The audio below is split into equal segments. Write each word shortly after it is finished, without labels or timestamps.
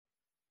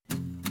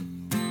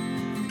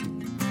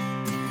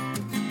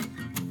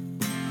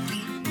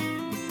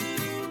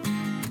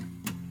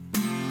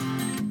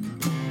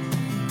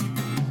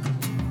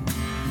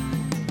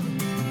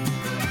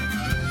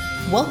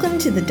Welcome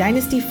to the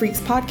Dynasty Freaks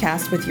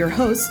podcast with your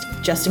host,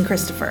 Justin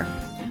Christopher.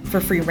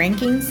 For free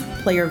rankings,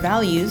 player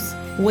values,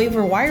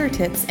 waiver wire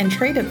tips, and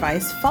trade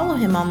advice, follow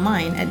him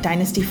online at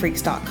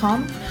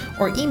dynastyfreaks.com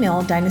or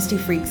email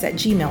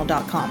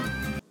dynastyfreaks@gmail.com.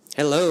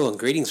 Hello and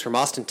greetings from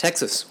Austin,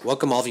 Texas.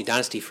 Welcome all of you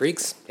Dynasty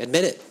Freaks.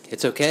 Admit it,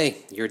 it's okay.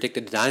 You're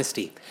addicted to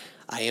Dynasty.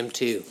 I am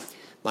too.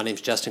 My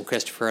name's Justin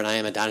Christopher and I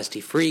am a Dynasty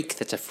Freak.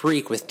 That's a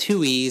freak with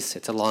two E's.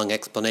 It's a long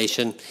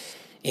explanation.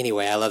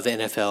 Anyway, I love the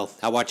NFL.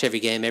 I watch every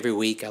game every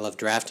week. I love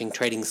drafting,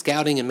 trading,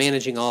 scouting, and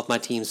managing all of my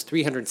teams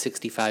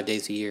 365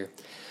 days a year.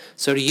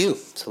 So do you.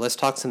 So let's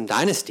talk some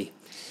Dynasty.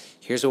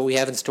 Here's what we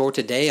have in store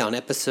today on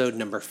episode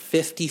number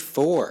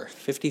 54.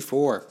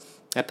 54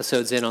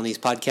 episodes in on these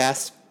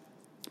podcasts.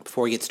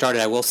 Before we get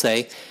started, I will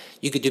say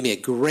you could do me a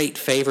great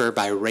favor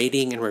by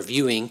rating and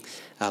reviewing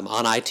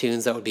on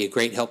iTunes. That would be a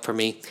great help for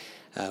me.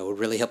 It would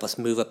really help us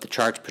move up the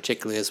charts,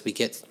 particularly as we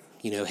get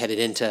headed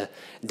into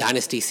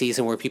Dynasty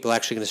season where people are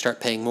actually going to start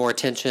paying more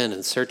attention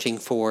and searching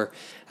for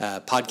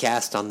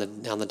podcasts on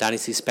the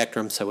Dynasty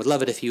spectrum. So I would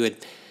love it if you would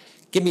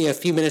give me a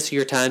few minutes of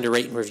your time to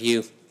rate and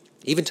review.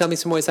 Even tell me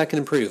some ways I can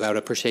improve. I would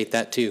appreciate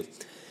that too.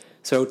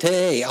 So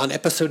today, on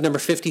episode number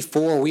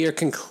 54, we are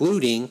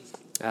concluding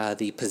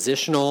the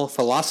positional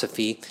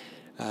philosophy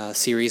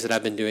series that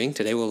I've been doing.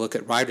 Today we'll look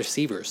at wide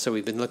receivers. So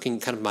we've been looking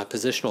kind of my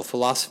positional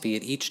philosophy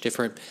at each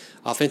different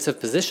offensive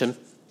position,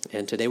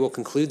 and today we'll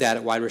conclude that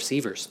at wide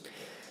receivers.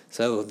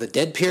 So the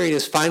dead period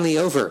is finally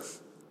over.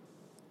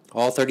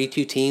 All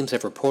 32 teams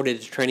have reported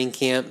to training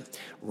camp.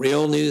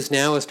 Real news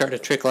now is starting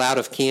to trickle out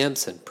of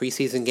camps, and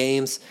preseason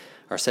games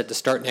are set to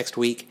start next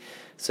week.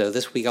 So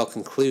this week I'll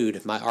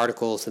conclude my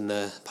articles and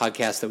the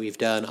podcasts that we've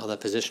done on the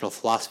positional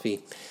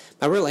philosophy.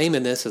 My real aim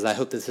in this is I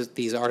hope that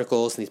these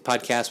articles and these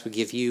podcasts would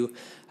give you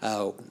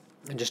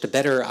just a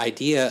better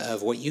idea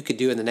of what you could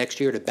do in the next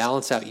year to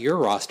balance out your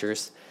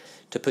rosters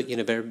to put you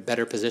in a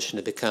better position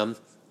to become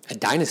a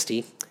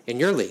dynasty in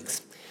your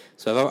leagues.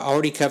 So I've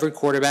already covered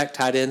quarterback,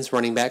 tight ends,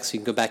 running backs, so you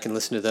can go back and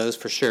listen to those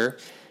for sure.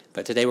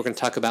 But today we're going to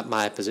talk about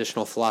my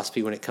positional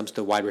philosophy when it comes to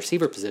the wide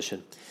receiver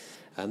position.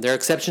 There are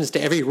exceptions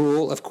to every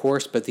rule, of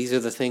course, but these are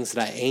the things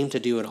that I aim to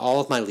do in all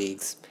of my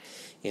leagues.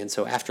 And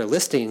so after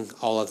listing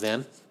all of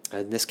them,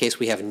 in this case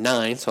we have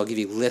 9, so I'll give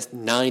you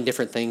 9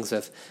 different things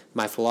of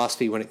my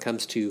philosophy when it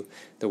comes to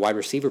the wide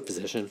receiver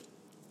position.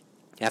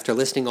 After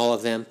listing all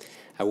of them,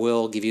 I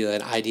will give you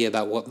an idea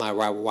about what my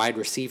wide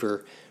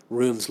receiver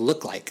rooms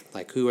look like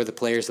who are the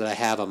players that I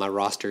have on my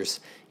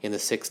rosters in the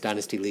 6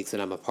 Dynasty leagues that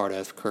I'm a part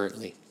of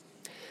currently.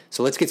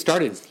 So let's get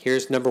started.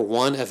 Here's number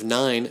 1 of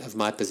 9 of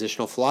my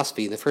positional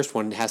philosophy. The first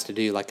one has to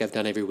do, like I've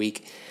done every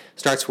week,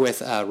 starts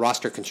with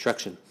roster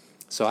construction.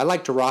 So I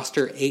like to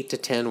roster 8 to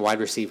 10 wide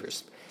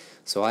receivers.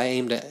 So I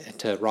aim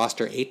to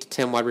roster 8 to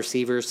 10 wide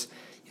receivers.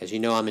 As you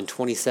know, I'm in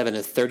 27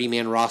 and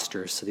 30-man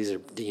rosters. So these are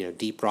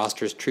deep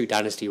rosters, true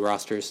Dynasty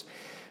rosters.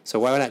 So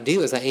what I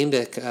do is I aim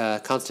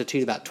to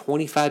constitute about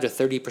 25 to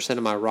 30%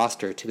 of my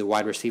roster to the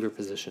wide receiver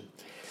position.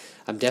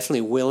 I'm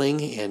definitely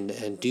willing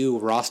and do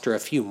roster a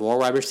few more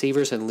wide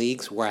receivers in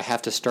leagues where I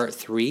have to start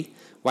 3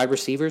 wide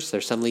receivers.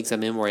 There's some leagues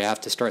I'm in where I have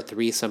to start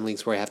 3, some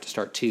leagues where I have to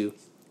start 2.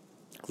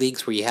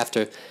 Leagues where you have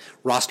to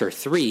roster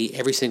 3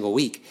 every single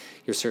week,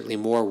 you're certainly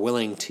more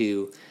willing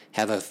to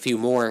have a few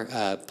more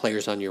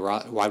players on your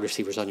wide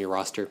receivers on your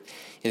roster.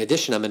 In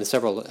addition, I'm in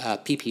several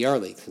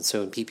PPR leagues, and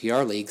so in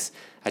PPR leagues,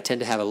 I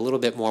tend to have a little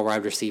bit more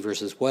wide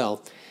receivers as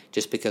well,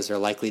 just because they're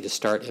likely to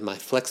start in my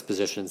flex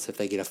positions if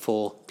they get a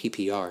full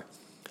PPR.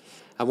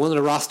 I'm willing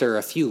to roster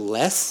a few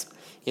less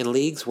in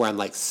leagues where I'm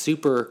like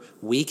super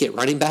weak at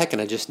running back,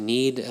 and I just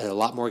need a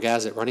lot more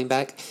guys at running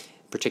back,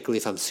 particularly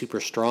if I'm super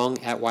strong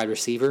at wide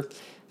receiver.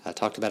 I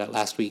talked about it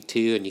last week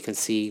too, and you can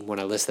see when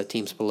I list the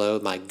teams below,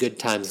 my Good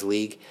Times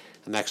League,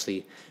 I'm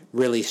actually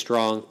really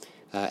strong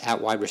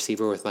at wide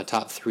receiver with my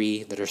top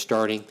 3 that are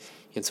starting.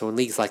 And so in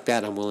leagues like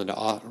that, I'm willing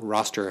to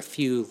roster a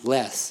few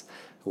less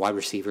wide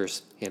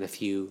receivers and a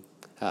few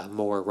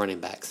more running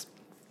backs.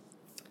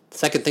 The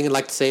second thing I'd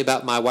like to say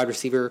about my wide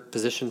receiver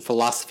position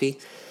philosophy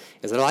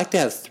is that I like to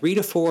have 3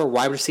 to 4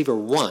 wide receiver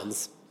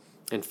 1s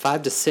and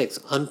 5 to 6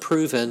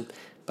 unproven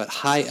but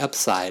high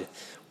upside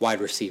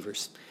wide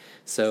receivers.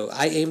 So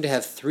I aim to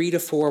have 3 to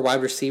 4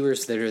 wide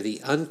receivers that are the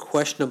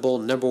unquestionable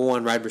number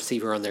 1 wide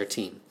receiver on their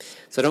team.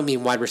 So I don't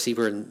mean wide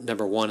receiver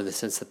number 1 in the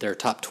sense that they're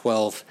top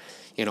 12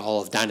 in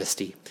all of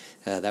Dynasty.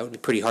 That would be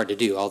pretty hard to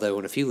do, although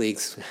in a few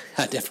leagues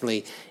I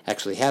definitely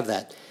actually have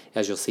that,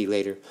 as you'll see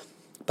later.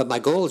 But my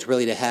goal is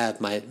really to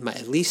have my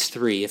at least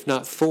 3, if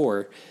not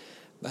 4,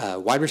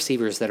 wide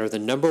receivers that are the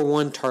number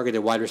 1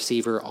 targeted wide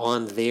receiver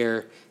on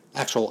their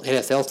actual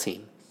NFL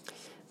team.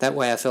 That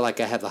way I feel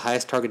like I have the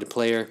highest targeted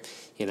player,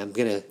 and I'm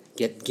going to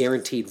get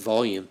guaranteed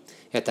volume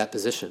at that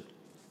position.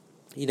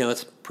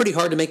 It's pretty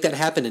hard to make that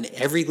happen in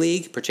every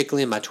league,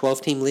 particularly in my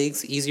 12-team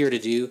leagues. Easier to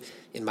do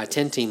in my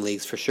 10-team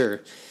leagues for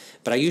sure.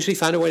 But I usually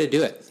find a way to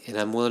do it, and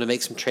I'm willing to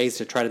make some trades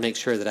to try to make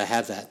sure that I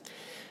have that.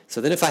 So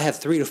then if I have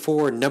 3 to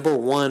 4 number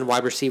 1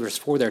 wide receivers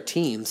for their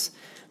teams,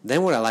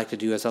 then what I like to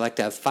do is I like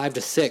to have 5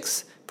 to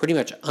 6 pretty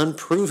much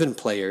unproven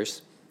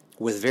players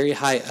with very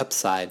high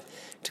upside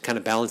to kind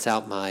of balance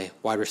out my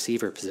wide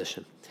receiver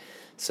position.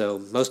 So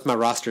most of my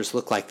rosters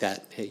look like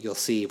that. You'll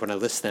see when I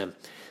list them.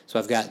 So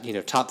I've got,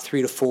 top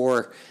 3 to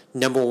 4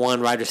 number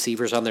one wide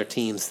receivers on their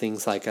teams,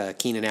 things like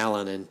Keenan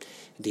Allen and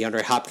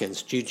DeAndre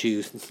Hopkins,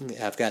 Juju.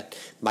 I've got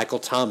Michael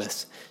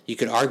Thomas. You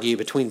could argue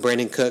between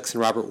Brandon Cooks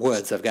and Robert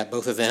Woods. I've got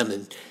both of them,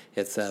 and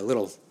it's a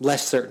little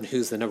less certain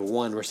who's the number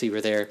one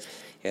receiver there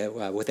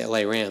with the LA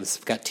Rams.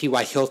 I've got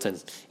T.Y. Hilton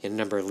in a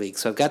number of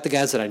leagues. So I've got the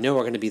guys that I know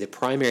are going to be the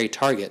primary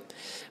target.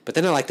 But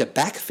then I like to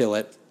backfill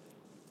it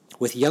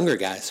with younger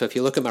guys. So if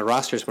you look at my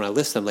rosters when I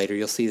list them later,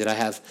 you'll see that I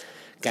have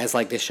guys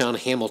like Deshaun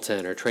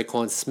Hamilton or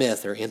Traquan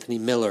Smith or Anthony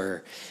Miller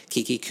or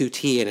Kiki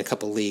Kuti in a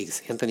couple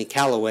leagues, Anthony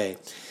Callaway,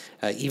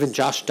 even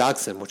Josh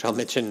Dodson, which I'll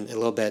mention in a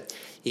little bit,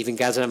 even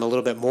guys that I'm a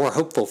little bit more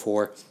hopeful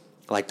for,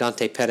 like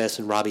Dante Pettis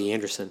and Robbie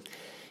Anderson.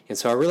 And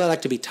so I really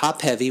like to be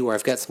top-heavy, where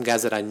I've got some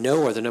guys that I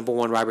know are the number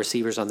one wide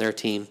receivers on their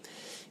team,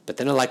 but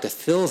then I like to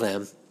fill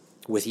them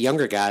with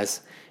younger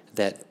guys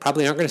that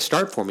probably aren't going to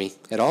start for me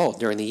at all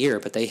during the year,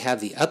 but they have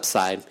the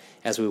upside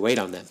as we wait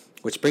on them,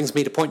 which brings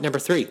me to point number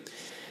 3.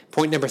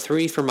 Point number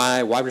 3 for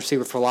my wide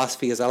receiver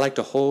philosophy is I like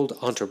to hold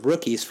onto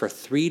rookies for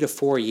 3 to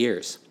 4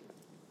 years.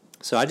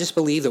 So I just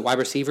believe that wide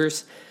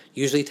receivers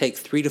usually take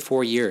 3 to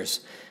 4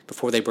 years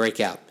before they break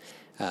out.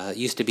 It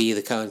used to be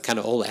the kind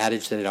of old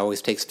adage that it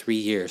always takes 3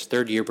 years,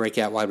 third-year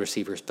breakout wide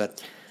receivers,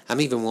 but I'm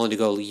even willing to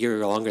go a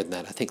year longer than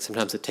that. I think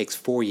sometimes it takes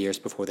 4 years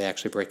before they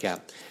actually break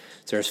out.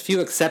 So there's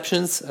few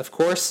exceptions, of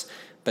course,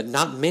 but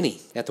not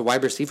many at the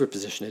wide receiver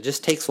position. It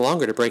just takes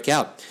longer to break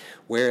out.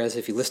 Whereas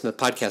if you listen to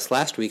the podcast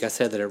last week, I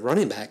said that at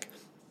running back,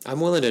 I'm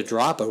willing to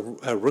drop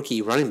a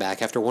rookie running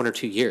back after 1 or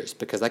 2 years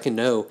because I can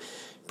know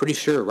pretty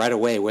sure right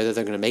away whether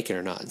they're going to make it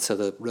or not. And so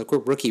the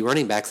rookie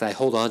running backs I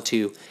hold on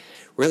to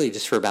really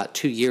just for about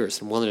 2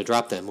 years. I'm willing to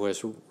drop them,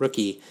 whereas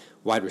rookie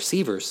wide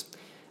receivers,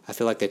 I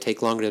feel like they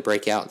take longer to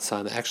break out, so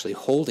I'm actually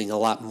holding a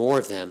lot more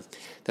of them.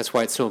 That's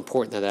why it's so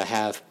important that I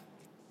have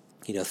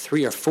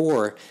 3 or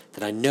 4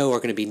 that I know are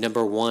going to be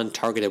number one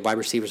targeted wide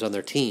receivers on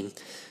their team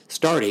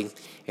starting,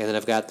 and then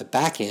I've got the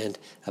back end,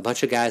 a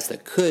bunch of guys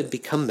that could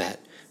become that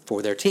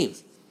for their team.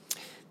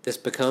 This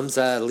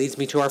leads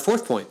me to our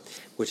 4th point,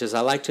 which is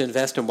I like to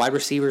invest in wide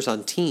receivers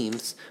on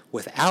teams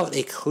without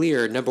a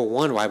clear number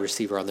one wide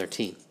receiver on their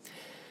team.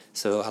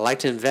 So I like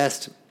to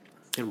invest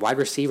in wide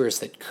receivers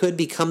that could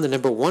become the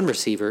number one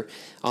receiver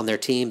on their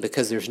team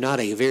because there's not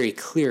a very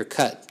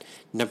clear-cut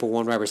number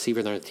one wide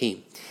receiver on their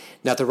team.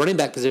 Now, at the running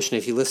back position,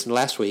 if you listened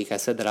last week, I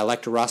said that I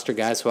like to roster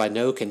guys who I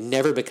know can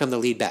never become the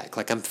lead back.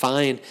 Like I'm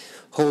fine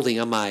holding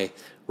on my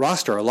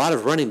roster a lot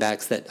of running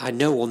backs that I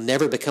know will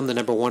never become the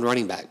number one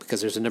running back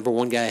because there's a number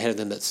one guy ahead of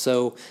them that's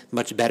so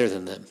much better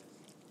than them.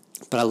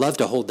 But I love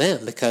to hold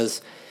them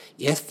because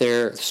if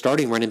their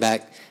starting running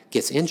back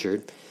gets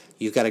injured,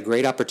 you've got a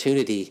great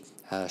opportunity,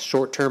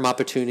 short-term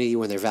opportunity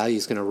when their value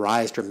is going to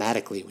rise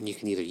dramatically when you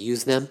can either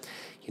use them,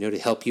 to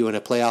help you in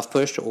a playoff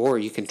push, or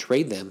you can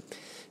trade them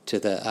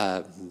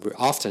to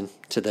often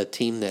to the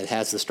team that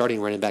has the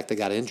starting running back that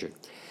got injured.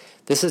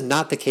 This is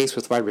not the case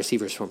with wide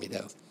receivers for me,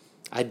 though.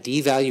 I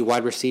devalue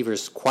wide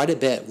receivers quite a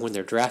bit when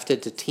they're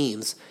drafted to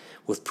teams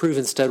with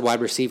proven stud wide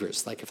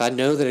receivers. Like if I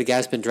know that a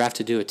guy's been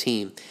drafted to a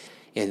team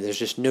and there's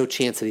just no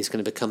chance that he's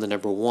going to become the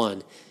number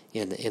one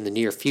in the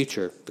near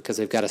future because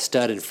they've got a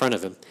stud in front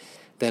of him,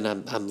 then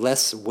I'm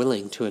less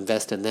willing to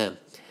invest in them.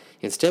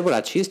 Instead, what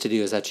I choose to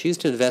do is I choose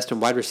to invest in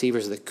wide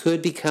receivers that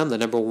could become the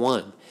number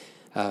one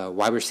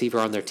wide receiver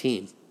on their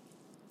team,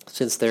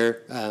 since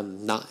there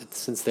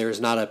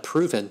is not a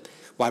proven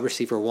wide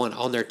receiver one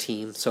on their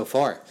team so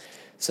far.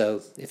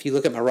 So if you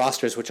look at my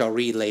rosters, which I'll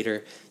read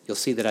later, you'll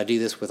see that I do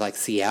this with like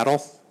Seattle,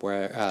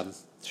 where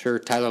sure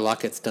Tyler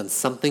Lockett's done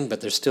something, but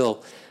there's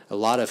still a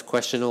lot of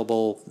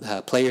questionable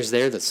players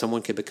there that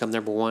someone could become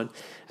number one.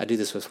 I do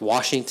this with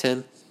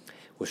Washington,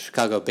 with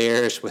Chicago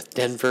Bears, with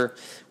Denver,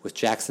 with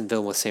Jacksonville,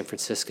 and with San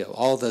Francisco.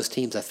 All of those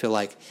teams I feel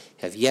like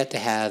have yet to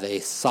have a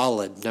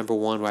solid number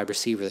one wide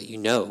receiver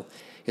that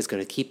is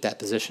going to keep that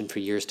position for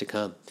years to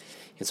come.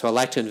 And so I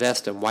like to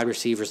invest in wide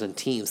receivers and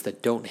teams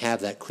that don't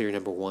have that clear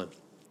number one.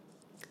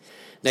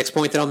 Next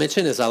point that I'll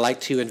mention is I like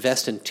to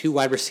invest in 2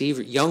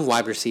 young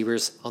wide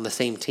receivers on the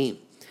same team.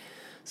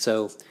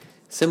 So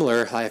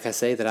similar, like I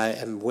say, that I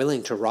am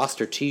willing to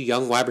roster 2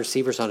 young wide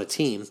receivers on a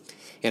team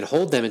and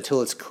hold them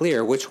until it's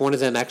clear which one of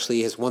them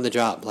actually has won the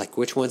job, like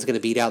which one's going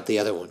to beat out the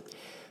other one.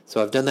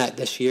 So I've done that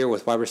this year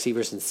with wide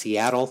receivers in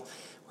Seattle,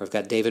 where I've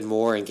got David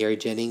Moore and Gary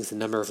Jennings in a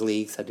number of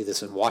leagues. I do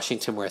this in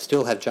Washington, where I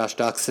still have Josh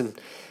Doctson,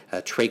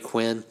 Trey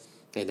Quinn,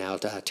 and now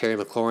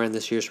Terry McLaurin,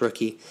 this year's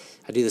rookie.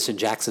 I do this in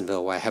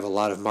Jacksonville, where I have a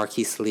lot of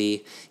Marquise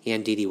Lee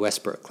and Dede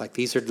Westbrook. Like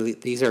these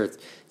are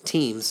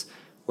teams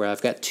where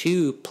I've got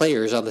 2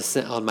 players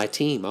on my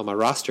team, on my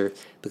roster,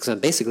 because I'm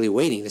basically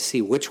waiting to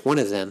see which one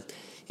of them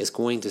is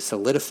going to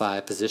solidify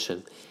a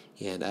position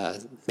and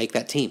make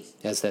that team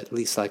as at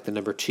least like the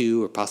number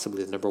 2 or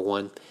possibly the number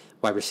 1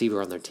 wide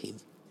receiver on their team.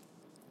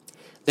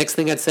 Next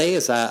thing I'd say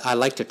is I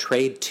like to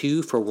trade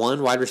 2 for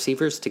 1 wide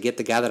receivers to get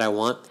the guy that I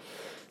want.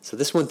 So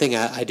this one thing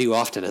I do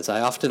often is I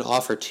often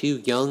offer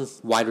 2 young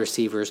wide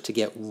receivers to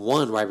get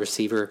 1 wide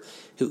receiver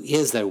who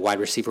is the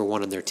wide receiver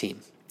 1 on their team.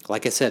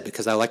 Like I said,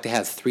 because I like to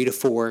have 3 to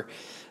 4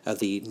 of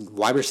the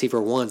wide receiver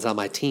 1s on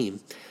my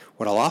team,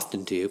 what I'll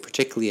often do,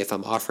 particularly if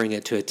I'm offering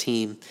it to a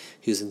team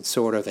who's in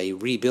sort of a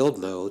rebuild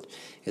mode,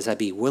 is I'd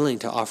be willing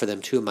to offer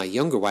them 2 of my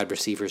younger wide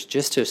receivers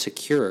just to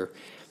secure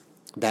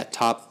that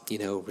top,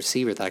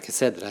 receiver that, like I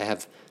said, that I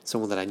have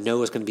someone that I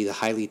know is going to be the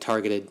highly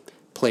targeted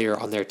player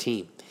on their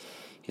team.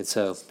 And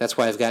so that's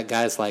why I've got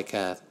guys like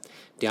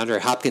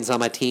DeAndre Hopkins on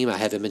my team. I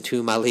have him in 2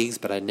 of my leagues,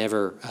 but I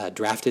never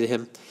drafted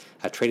him.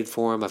 I traded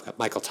for him. I've got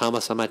Michael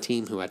Thomas on my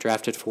team, who I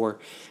drafted for.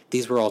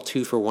 These were all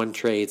 2-for-1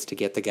 trades to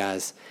get the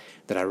guys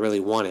that I really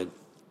wanted.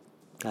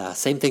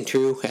 Same thing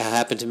true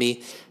happened to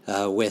me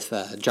with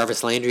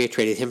Jarvis Landry. I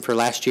traded him for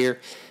last year,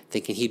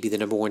 thinking he'd be the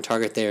number 1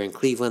 target there in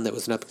Cleveland. That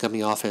was an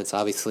up-and-coming offense.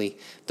 Obviously,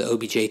 the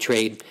OBJ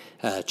trade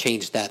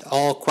changed that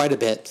all quite a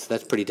bit, so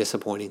that's pretty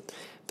disappointing.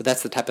 But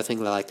that's the type of thing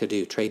that I like to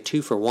do, trade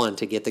 2-for-1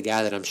 to get the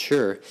guy that I'm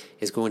sure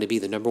is going to be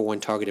the number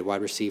 1 targeted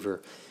wide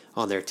receiver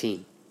on their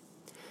team.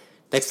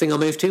 Next thing I'll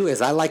move to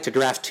is I like to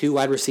draft 2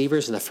 wide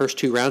receivers in the first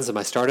 2 rounds of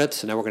my startups.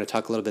 So now we're going to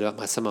talk a little bit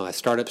about some of my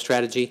startup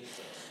strategy.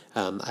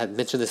 I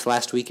mentioned this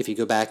last week. If you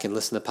go back and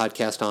listen to the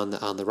podcast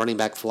on the running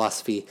back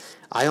philosophy,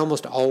 I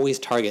almost always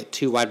target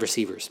 2 wide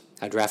receivers.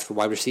 I draft a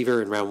wide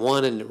receiver in round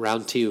 1 and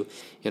round 2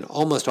 in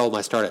almost all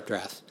my startup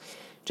drafts.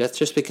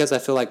 Just because I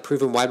feel like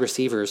proven wide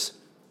receivers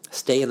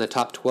stay in the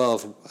top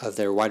 12 of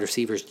their wide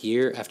receivers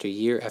year after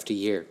year after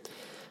year.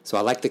 So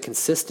I like the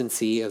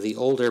consistency of the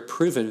older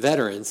proven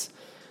veterans.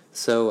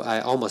 So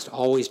I almost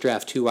always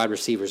draft 2 wide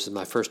receivers as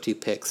my first 2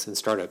 picks in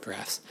startup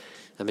drafts.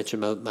 I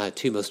mentioned my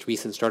 2 most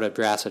recent startup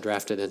drafts. I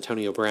drafted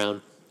Antonio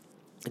Brown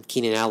and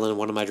Keenan Allen in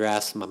one of my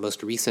drafts. My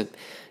most recent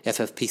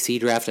FFPC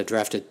draft, I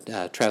drafted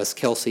Travis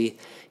Kelce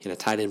in a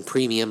tight end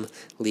premium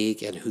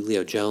league and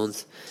Julio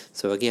Jones.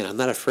 So again, I'm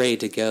not afraid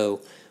to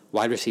go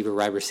wide receiver,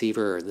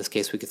 or in this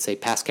case we could say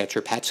pass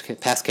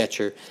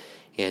catcher,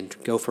 and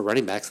go for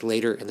running backs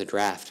later in the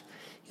draft.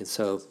 And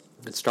so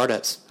in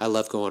startups, I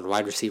love going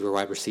wide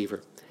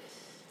receiver.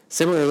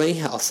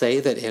 Similarly, I'll say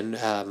that in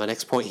my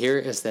next point here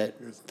is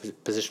that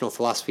positional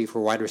philosophy for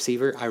wide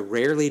receiver, I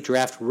rarely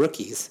draft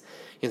rookies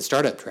in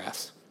startup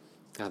drafts.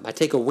 I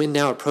take a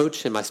win-now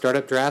approach in my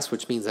startup drafts,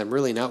 which means I'm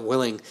really not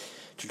willing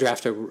to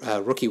draft a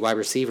rookie wide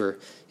receiver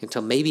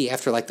until maybe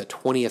after like the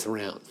 20th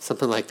round,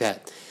 something like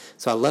that.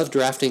 So I love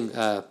drafting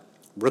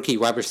rookie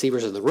wide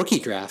receivers in the rookie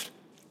draft,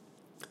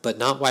 but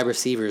not wide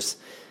receivers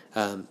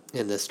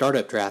in the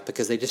startup draft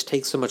because they just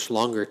take so much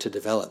longer to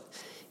develop.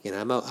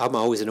 I'm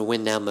always in a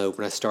win-now mode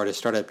when I start a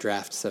startup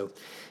draft. So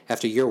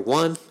after year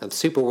 1, I'm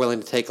super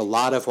willing to take a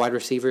lot of wide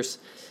receivers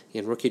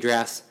in rookie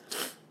drafts,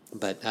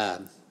 but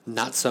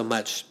not so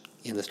much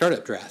in the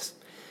startup drafts.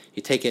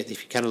 You take it,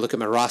 if you kind of look at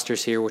my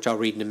rosters here, which I'll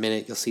read in a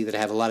minute, you'll see that I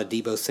have a lot of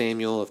Deebo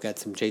Samuel. I've got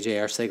some J.J.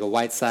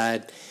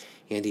 Arcega-Whiteside,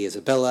 Andy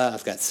Isabella.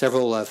 I've got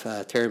several of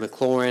Terry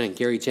McLaurin and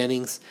Gary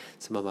Jennings,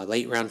 some of my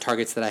late-round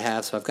targets that I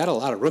have. So I've got a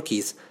lot of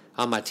rookies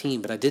on my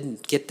team, but I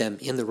didn't get them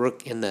in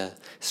the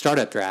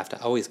startup draft. I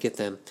always get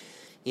them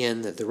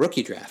in the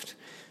rookie draft.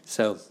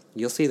 So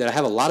you'll see that I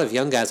have a lot of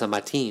young guys on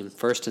my team,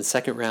 first and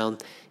second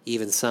round,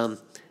 even some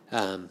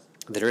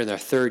that are in their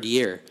 3rd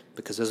year,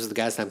 because those are the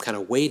guys that I'm kind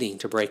of waiting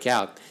to break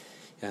out.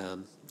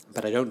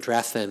 But I don't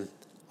draft them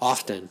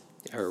often,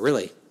 or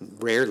really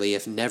rarely,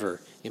 if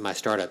never, in my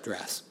startup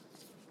drafts.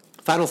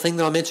 Final thing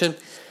that I'll mention,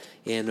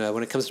 and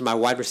when it comes to my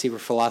wide receiver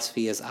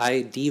philosophy, is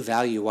I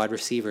devalue wide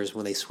receivers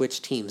when they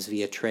switch teams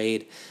via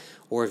trade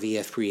or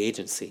via free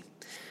agency.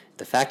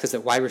 The fact is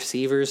that wide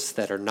receivers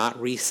that are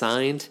not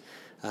re-signed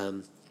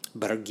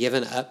but are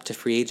given up to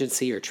free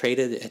agency or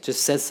traded, it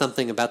just says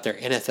something about their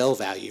NFL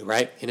value,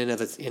 right, in and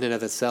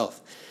of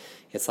itself.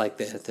 It's like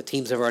the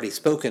teams have already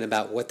spoken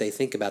about what they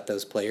think about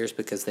those players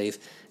because they've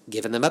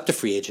given them up to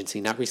free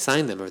agency, not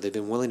re-signed them, or they've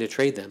been willing to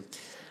trade them.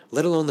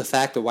 Let alone the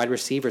fact that wide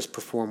receivers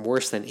perform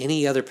worse than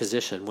any other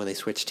position when they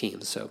switch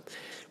teams. So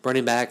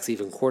running backs,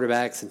 even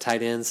quarterbacks and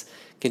tight ends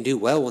can do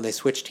well when they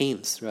switch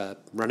teams,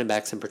 running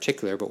backs in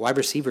particular, but wide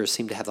receivers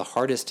seem to have the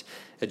hardest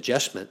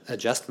adjustment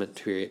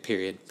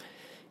period.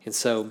 And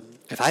so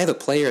if I have a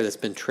player that's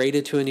been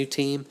traded to a new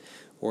team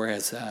or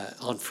has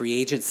on free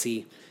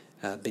agency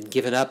been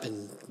given up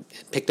and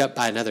picked up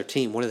by another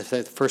team, one of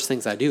the first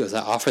things I do is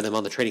I offer them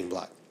on the trading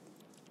block.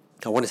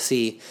 I want to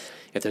see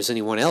if there's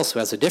anyone else who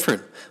has a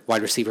different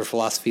wide receiver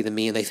philosophy than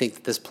me and they think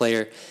that this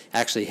player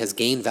actually has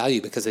gained value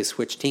because they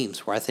switch teams,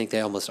 where I think they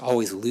almost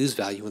always lose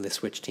value when they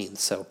switch teams.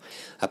 So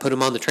I put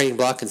them on the trading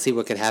block and see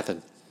what could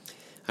happen.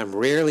 I'm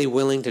rarely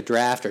willing to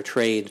draft or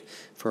trade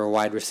for a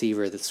wide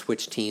receiver that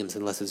switched teams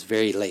unless it's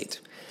very late.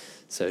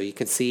 So you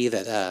can see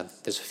that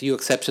there's a few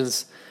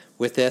exceptions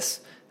with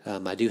this.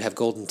 I do have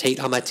Golden Tate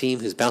on my team,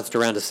 who's bounced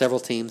around to several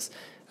teams.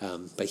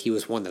 But he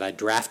was one that I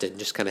drafted and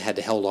just kind of had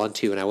to hold on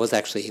to, and I was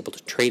actually able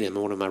to trade him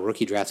in one of my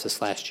rookie drafts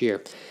this last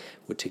year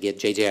to get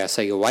J.J.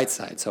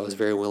 Arcega-Whiteside, so I was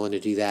very willing to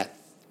do that.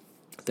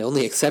 The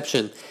only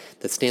exception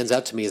that stands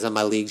out to me is on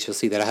my leagues, you'll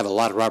see that I have a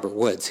lot of Robert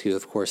Woods, who,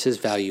 of course, his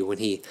value when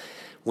he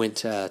went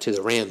to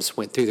the Rams,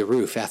 went through the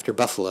roof after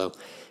Buffalo,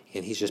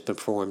 and he's just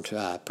performed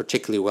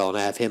particularly well, and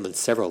I have him in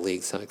several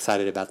leagues, so I'm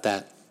excited about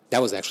that.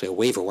 That was actually a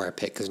waiver wire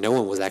pick because no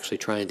one was actually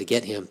trying to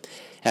get him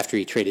after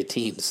he traded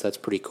teams. So that's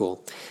pretty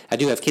cool. I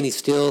do have Kenny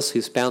Stills,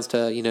 who's bounced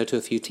to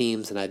a few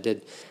teams, and I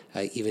did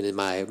even in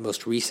my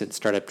most recent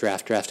startup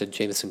draft drafted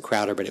Jamison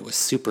Crowder, but it was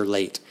super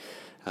late,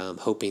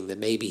 hoping that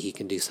maybe he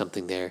can do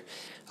something there.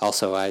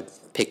 Also, I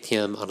picked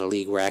him on a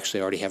league where I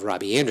actually already have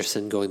Robbie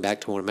Anderson, going back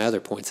to one of my other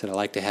points that I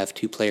like to have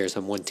two players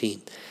on one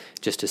team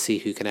just to see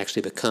who can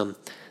actually become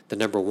the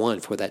number one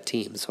for that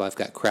team. So I've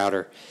got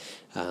Crowder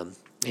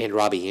and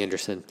Robbie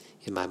Anderson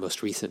in my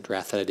most recent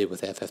draft that I did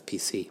with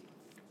FFPC.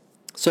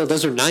 So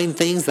those are 9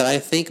 things that I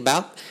think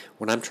about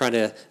when I'm trying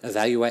to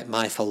evaluate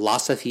my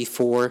philosophy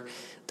for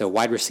the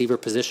wide receiver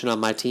position on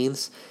my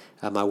teams.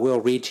 I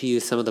will read to you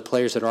some of the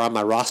players that are on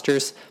my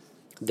rosters.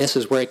 This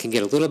is where it can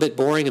get a little bit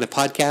boring in a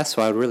podcast,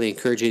 so I would really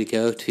encourage you to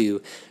go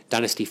to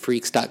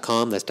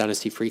dynastyfreaks.com. That's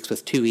Dynasty Freaks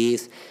with 2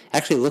 E's.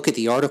 Actually look at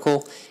the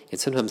article, and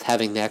sometimes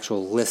having the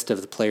actual list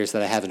of the players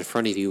that I have in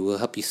front of you will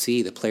help you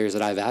see the players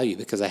that I value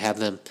because I have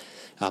them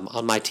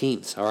on my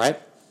teams, all right?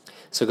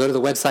 So go to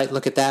the website and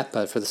look at that,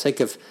 but for the sake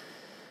of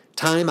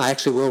time, I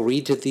actually will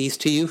read these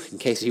to you in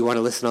case you want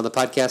to listen on the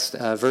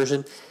podcast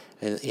version.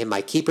 In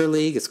my Keeper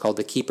League, it's called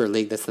the Keeper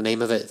League. That's the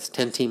name of it. It's a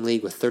 10-team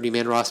league with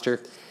 30-man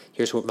roster.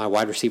 Here's what my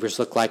wide receivers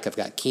look like. I've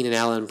got Keenan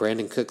Allen,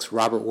 Brandon Cooks,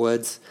 Robert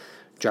Woods,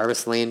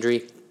 Jarvis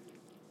Landry,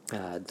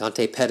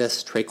 Dante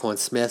Pettis, Traquan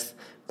Smith,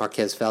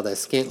 Marquez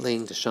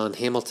Valdez-Scantling, Deshaun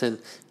Hamilton,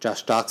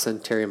 Josh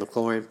Doxson, Terry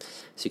McLaurin.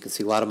 So you can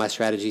see a lot of my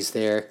strategies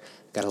there.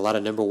 Got a lot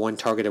of number one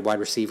targeted wide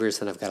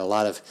receivers, and I've got a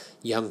lot of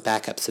young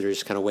backups that are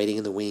just kind of waiting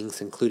in the wings,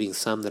 including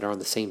some that are on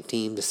the same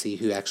team to see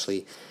who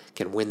actually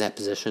can win that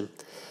position.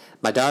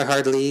 My Die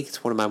Hard League,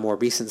 it's one of my more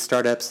recent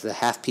startups, the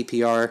half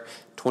PPR,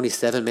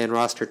 27-man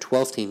roster,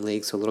 12-team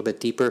league, so a little bit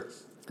deeper.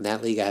 In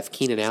that league, I have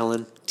Keenan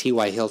Allen,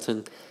 T.Y.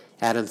 Hilton,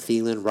 Adam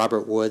Thielen,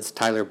 Robert Woods,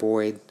 Tyler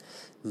Boyd,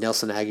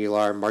 Nelson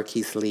Aguilar,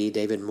 Marquise Lee,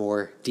 David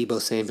Moore, Deebo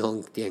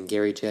Samuel, and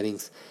Gary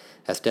Jennings.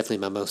 That's definitely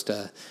my most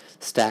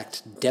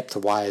stacked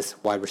depth-wise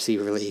wide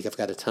receiver league. I've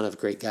got a ton of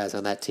great guys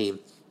on that team.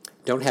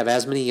 Don't have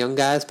as many young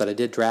guys, but I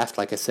did draft.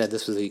 Like I said,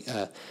 this was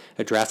a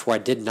draft where I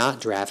did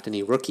not draft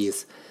any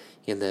rookies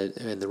in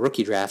the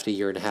rookie draft a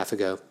year and a half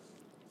ago.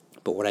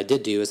 But what I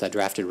did do is I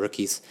drafted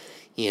rookies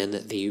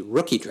in the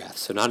rookie draft.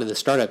 So not in the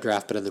startup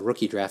draft, but in the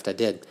rookie draft I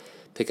did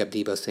pick up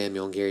Deebo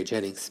Samuel and Gary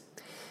Jennings.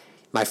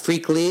 My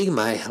Freak League,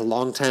 my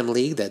longtime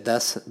league that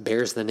thus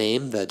bears the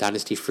name, the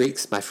Dynasty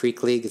Freaks. My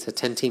Freak League is a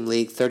 10-team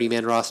league,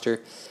 30-man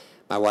roster.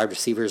 My wide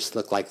receivers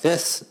look like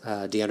this.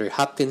 DeAndre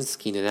Hopkins,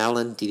 Keenan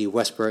Allen, D.D.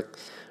 Westbrook,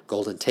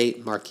 Golden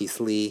Tate, Marquise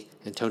Lee,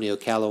 Antonio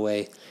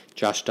Callaway,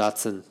 Josh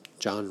Dotson,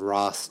 John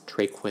Ross,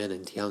 Trey Quinn,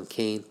 and Deion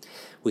Kane.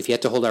 We've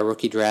yet to hold our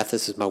rookie draft.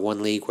 This is my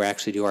one league where I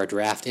actually do our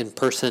draft in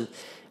person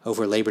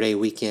over Labor Day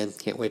weekend.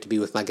 Can't wait to be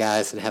with my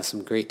guys and have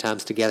some great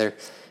times together.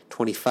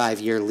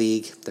 25-year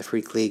league, the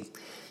Freak League.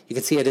 You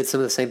can see I did some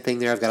of the same thing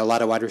there. I've got a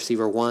lot of wide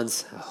receiver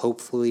ones,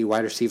 hopefully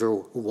wide receiver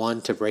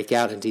one to break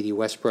out in D.D.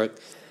 Westbrook.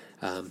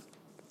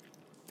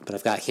 But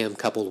I've got him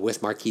coupled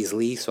with Marquise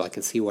Lee, so I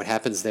can see what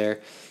happens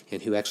there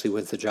and who actually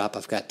wins the job.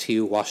 I've got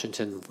 2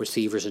 Washington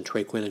receivers in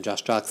Trey Quinn and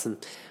Josh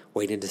Doxson,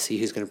 waiting to see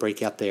who's going to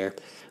break out there.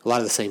 A lot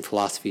of the same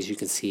philosophies you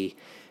can see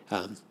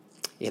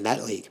in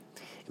that league.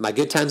 In my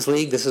Good Times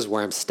League, this is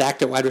where I'm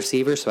stacked at wide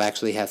receiver, so I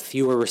actually have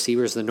fewer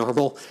receivers than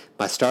normal.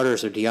 My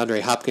starters are DeAndre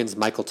Hopkins,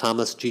 Michael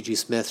Thomas, Juju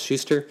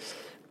Smith-Schuster.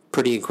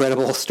 Pretty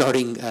incredible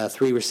starting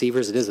 3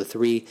 receivers. It is a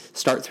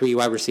start 3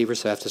 wide receivers,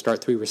 so I have to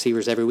start 3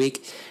 receivers every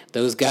week.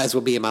 Those guys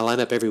will be in my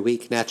lineup every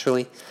week,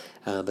 naturally.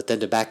 But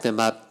then to back them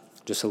up,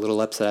 just a little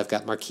upset, I've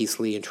got Marquise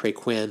Lee and Trey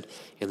Quinn,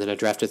 and then I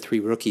drafted 3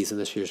 rookies in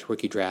this year's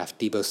rookie draft,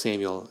 Deebo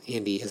Samuel,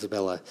 Andy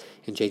Isabella,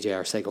 and J.J.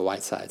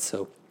 Arcega-Whiteside.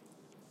 So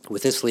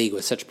with this league,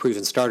 with such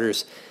proven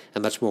starters,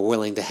 I'm much more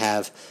willing to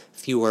have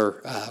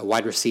fewer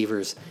wide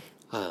receivers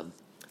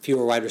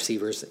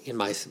in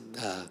my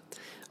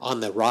on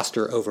the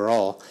roster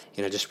overall,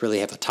 and I just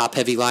really have a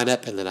top-heavy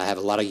lineup, and then I have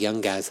a lot of young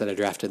guys that I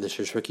drafted in this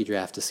year's rookie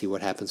draft to see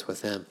what happens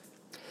with them.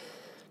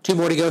 2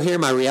 more to go here.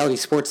 My Reality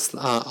Sports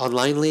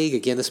Online League.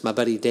 Again, this is my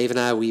buddy Dave and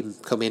I. We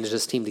co-manage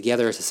this team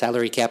together as a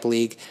salary cap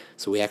league,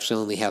 so we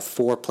actually only have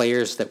 4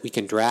 players that we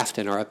can draft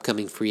in our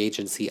upcoming free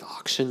agency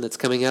auction that's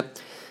coming up,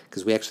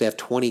 because we actually have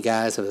 20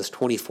 guys of this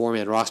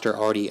 24-man roster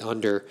already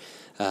under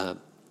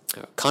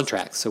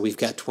contracts. So we've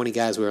got 20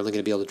 guys. We're only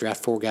going to be able to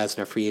draft 4 guys in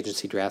our free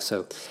agency draft.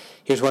 So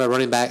here's what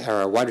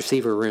our wide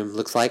receiver room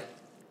looks like.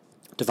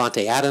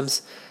 Devontae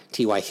Adams,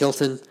 T.Y.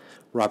 Hilton,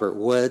 Robert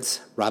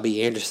Woods,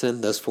 Robbie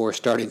Anderson. Those 4 are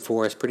starting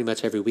for us pretty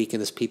much every week in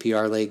this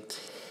PPR league.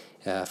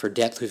 For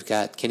depth, we've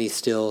got Kenny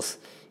Stills,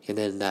 and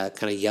then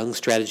kind of young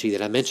strategy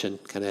that I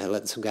mentioned, kind of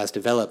letting some guys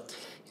develop,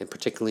 and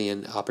particularly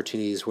in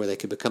opportunities where they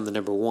could become the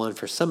number one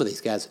for some of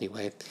these guys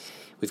anyway.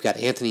 We've got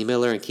Anthony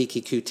Miller and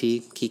Kiki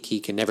Kuti.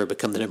 Kiki can never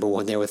become the number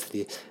one there with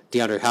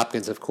DeAndre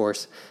Hopkins, of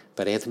course,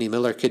 but Anthony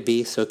Miller could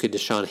be. So could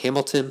Deshaun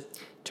Hamilton,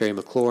 Terry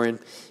McLaurin,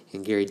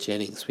 and Gary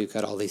Jennings. We've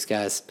got all these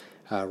guys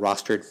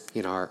rostered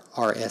in our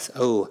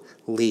RSO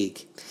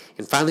League.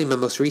 And finally, my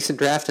most recent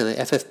draft in the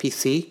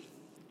FFPC,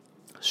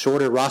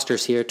 shorter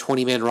rosters here,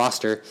 20-man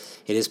roster.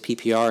 It is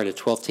PPR in a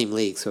 12-team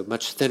league, so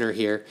much thinner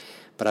here.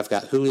 But I've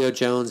got Julio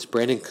Jones,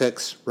 Brandon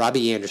Cooks,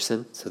 Robbie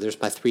Anderson. So there's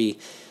my three,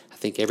 I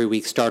think, every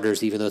week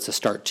starters, even though it's a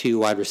start 2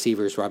 wide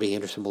receivers. Robbie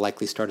Anderson will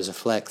likely start as a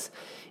flex.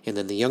 And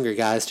then the younger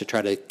guys, to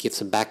try to give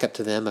some backup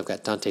to them, I've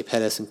got Dante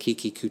Pettis and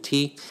Kiki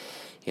Kuti.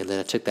 And then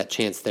I took that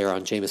chance there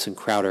on Jamison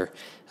Crowder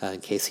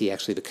in case he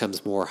actually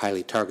becomes more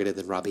highly targeted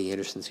than Robbie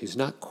Anderson, who's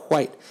not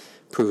quite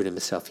proven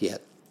himself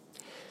yet.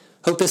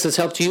 Hope this has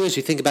helped you as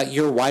you think about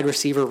your wide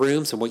receiver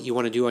rooms and what you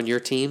want to do on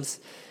your teams.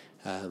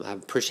 I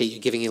appreciate you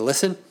giving it a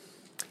listen.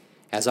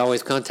 As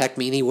always, contact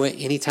me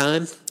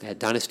anytime at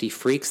Dynasty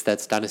Freaks.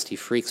 That's Dynasty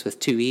Freaks with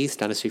 2 E's,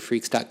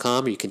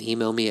 dynastyfreaks.com, or you can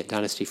email me at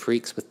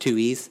dynastyfreaks with 2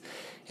 E's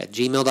at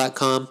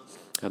gmail.com.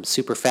 I'm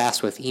super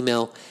fast with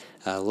email,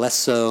 less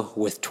so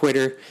with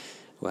Twitter.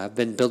 Well, I've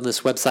been building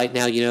this website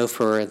now,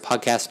 and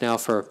podcast now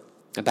for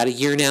about a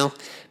year now,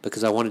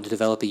 because I wanted to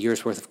develop a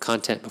year's worth of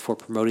content before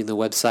promoting the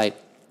website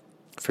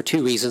for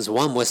 2 reasons.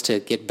 One was to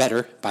get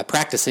better by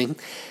practicing.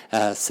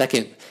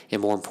 Second,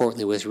 and more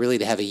importantly, was really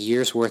to have a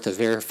year's worth of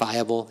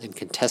verifiable and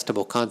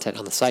contestable content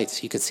on the site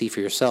so you can see for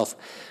yourself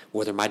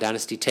whether my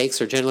Dynasty takes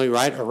are generally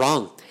right or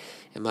wrong.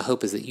 And my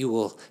hope is that you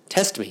will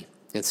test me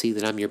and see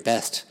that I'm your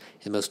best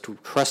and most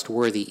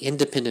trustworthy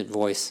independent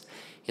voice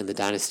in the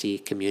Dynasty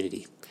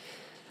community.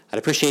 I'd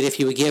appreciate if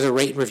you would give a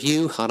rate and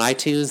review on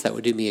iTunes. That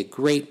would do me a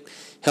great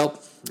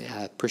help.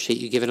 I appreciate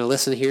you giving a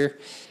listen here.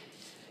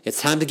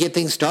 It's time to get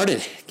things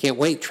started. Can't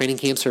wait. Training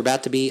camps are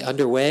about to be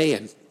underway,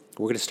 and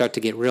we're going to start to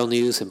get real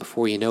news, and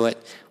before you know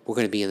it, we're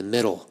going to be in the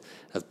middle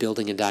of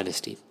building a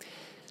dynasty.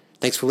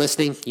 Thanks for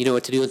listening. You know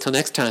what to do until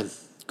next time.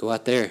 Go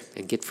out there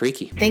and get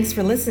freaky. Thanks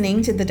for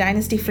listening to the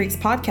Dynasty Freaks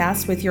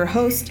podcast with your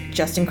host,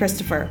 Justin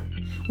Christopher.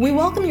 We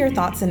welcome your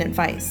thoughts and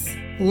advice.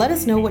 Let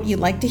us know what you'd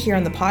like to hear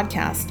on the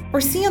podcast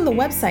or see on the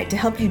website to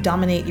help you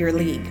dominate your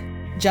league.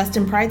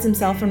 Justin prides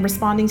himself in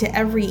responding to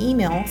every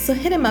email, so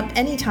hit him up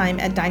anytime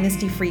at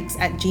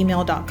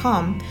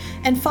dynastyfreaks@gmail.com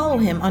and follow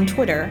him on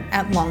Twitter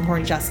at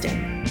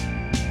LonghornJustin.